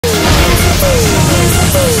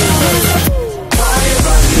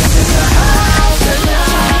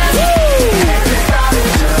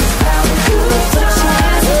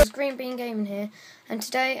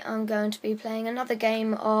today I'm going to be playing another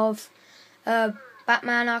game of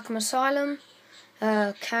Batman Arkham Asylum,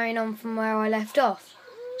 carrying on from where I left off.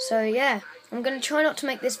 So yeah, I'm going to try not to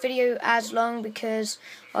make this video as long because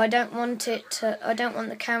I don't want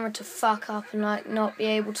the camera to fuck up and not be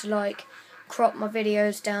able to crop my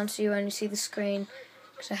videos down so you only see the screen,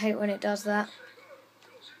 because I hate when it does that.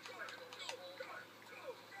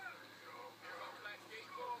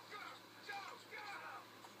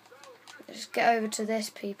 Just get over to this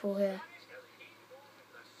people here.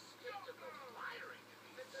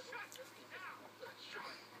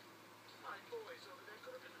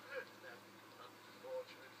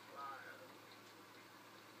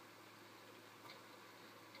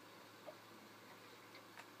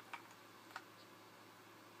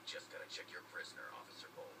 Just gotta check your prisoner, Officer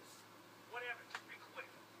Bowles. Whatever, just be quick.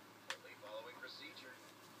 Only following procedure.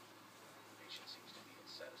 Patient seems to be in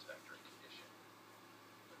satisfactory condition.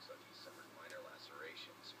 Looks like he suffered minor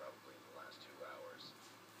lacerations, probably in the last 2 hours.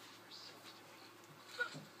 There seems to be.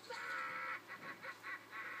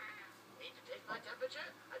 Need to take my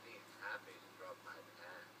temperature? I'd be happy to drop my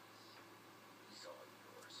pants. He's all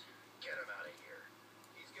yours. Get him out of here.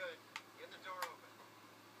 He's good. Get the door open.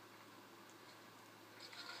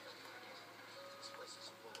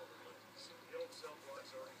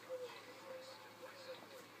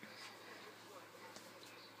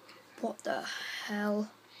 What the hell?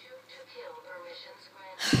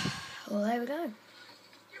 Well, there we go.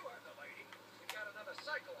 You are the lady. We got another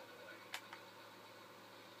cycle on the way.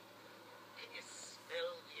 Can you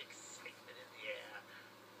smell the excitement in the air?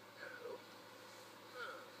 No?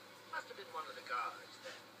 Must have been one of the guards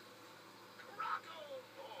then. Rocco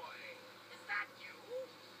boy, is that you?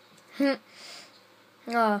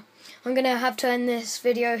 Oh, I'm going to have to end this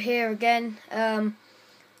video here again.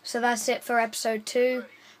 So that's it for episode 2.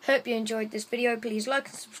 Hope you enjoyed this video. Please like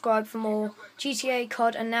and subscribe for more GTA,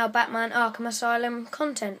 COD and now Batman Arkham Asylum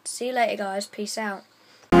content. See you later guys. Peace out.